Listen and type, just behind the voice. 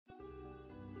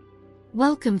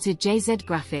Welcome to JZ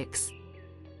Graphics.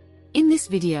 In this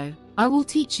video, I will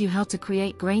teach you how to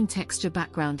create grain texture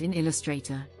background in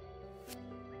Illustrator.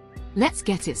 Let's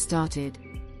get it started.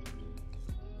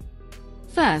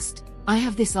 First, I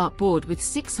have this artboard with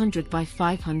 600 by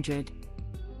 500.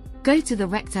 Go to the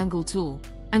rectangle tool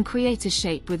and create a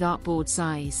shape with artboard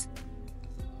size.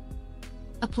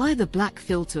 Apply the black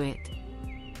fill to it.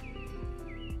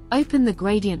 Open the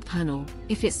gradient panel.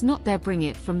 If it's not there, bring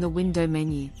it from the window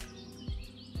menu.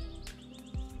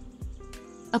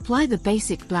 Apply the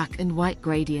basic black and white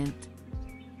gradient,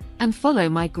 and follow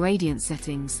my gradient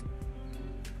settings.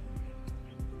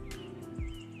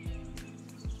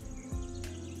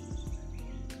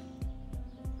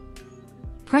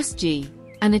 Press G,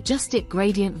 and adjust it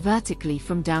gradient vertically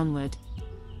from downward.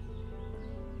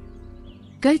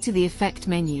 Go to the Effect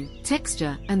menu,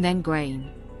 Texture, and then Grain.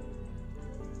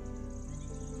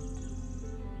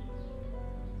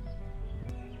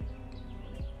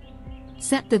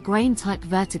 Set the grain type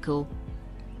vertical,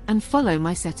 and follow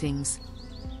my settings.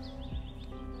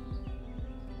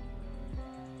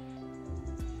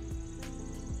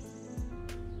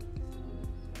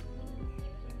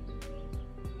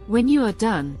 When you are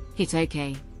done, hit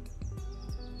OK.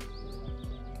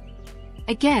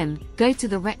 Again, go to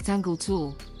the rectangle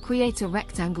tool, create a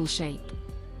rectangle shape,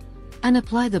 and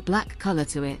apply the black color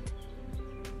to it.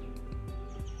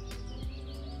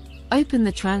 Open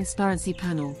the transparency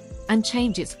panel, and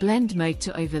change its blend mode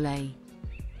to overlay.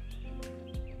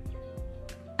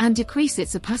 And decrease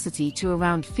its opacity to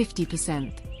around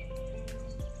 50%.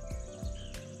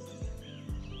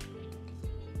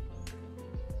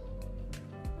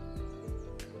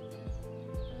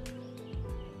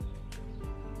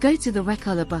 Go to the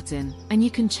Recolor button, and you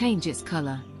can change its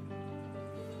color.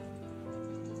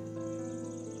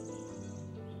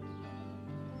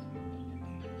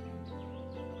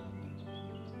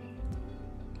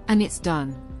 And it's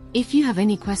done. If you have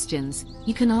any questions,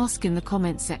 you can ask in the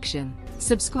comment section.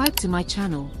 Subscribe to my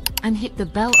channel, and hit the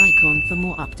bell icon for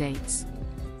more updates.